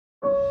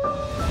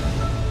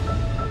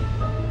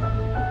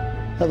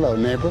Hello,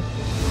 neighbor.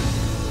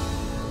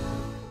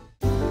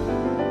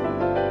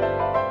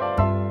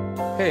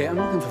 Hey, I'm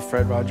looking for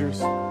Fred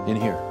Rogers. In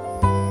here.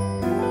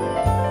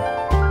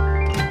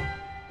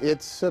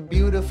 It's a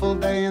beautiful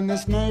day in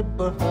this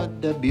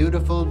neighborhood, a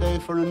beautiful day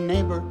for a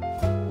neighbor.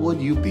 Would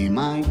you be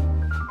mine?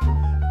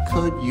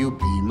 Could you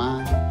be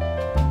mine?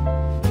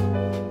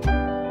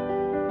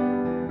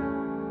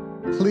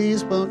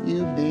 Please won't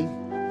you be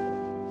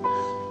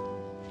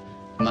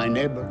my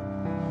neighbor?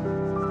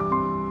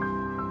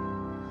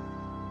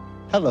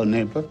 Hello,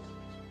 neighbor.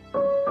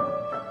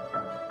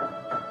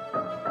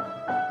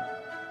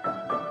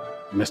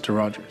 Mr.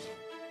 Rogers,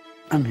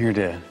 I'm here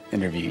to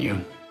interview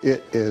you.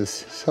 It is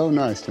so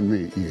nice to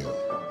meet you.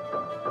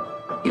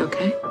 You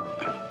okay?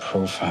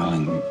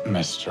 Profiling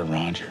Mr.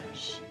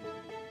 Rogers.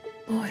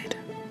 Boyd,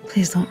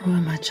 please don't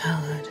ruin my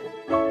childhood.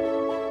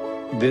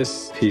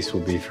 This piece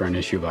will be for an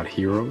issue about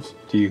heroes.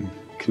 Do you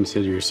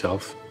consider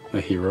yourself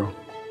a hero?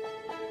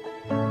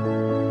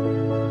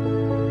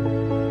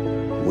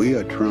 We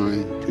are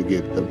trying to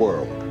give the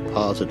world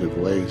positive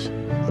ways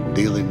of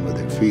dealing with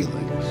their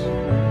feelings.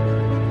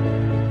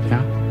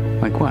 Yeah?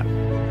 Like what?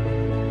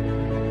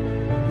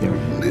 There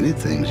are many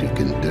things you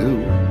can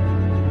do.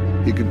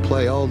 You can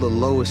play all the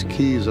lowest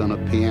keys on a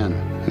piano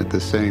at the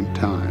same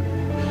time.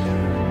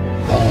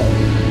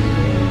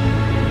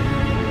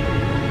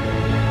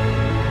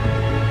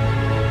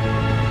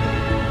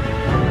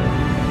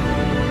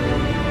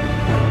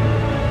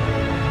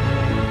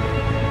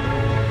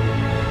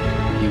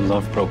 You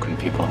love broken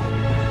people.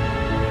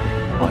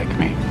 Like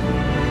me.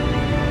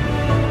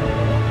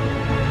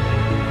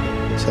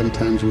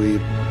 Sometimes we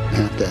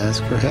have to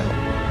ask for help,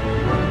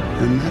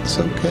 and that's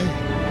okay.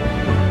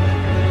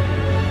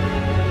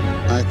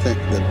 I think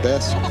the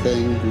best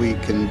thing we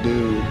can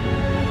do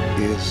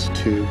is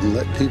to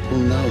let people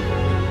know,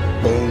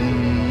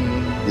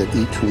 that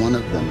each one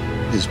of them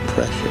is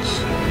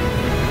precious.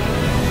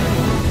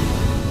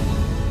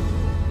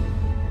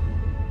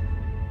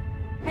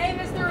 Hey,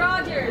 Mr.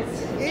 Rogers.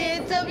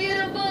 It's a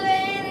beautiful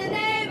day in the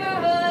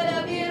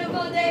neighborhood, a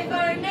beautiful day for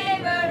a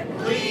neighbor.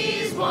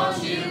 Please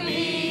won't you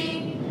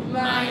be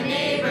my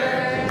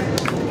neighbor?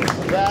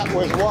 That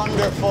was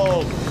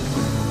wonderful.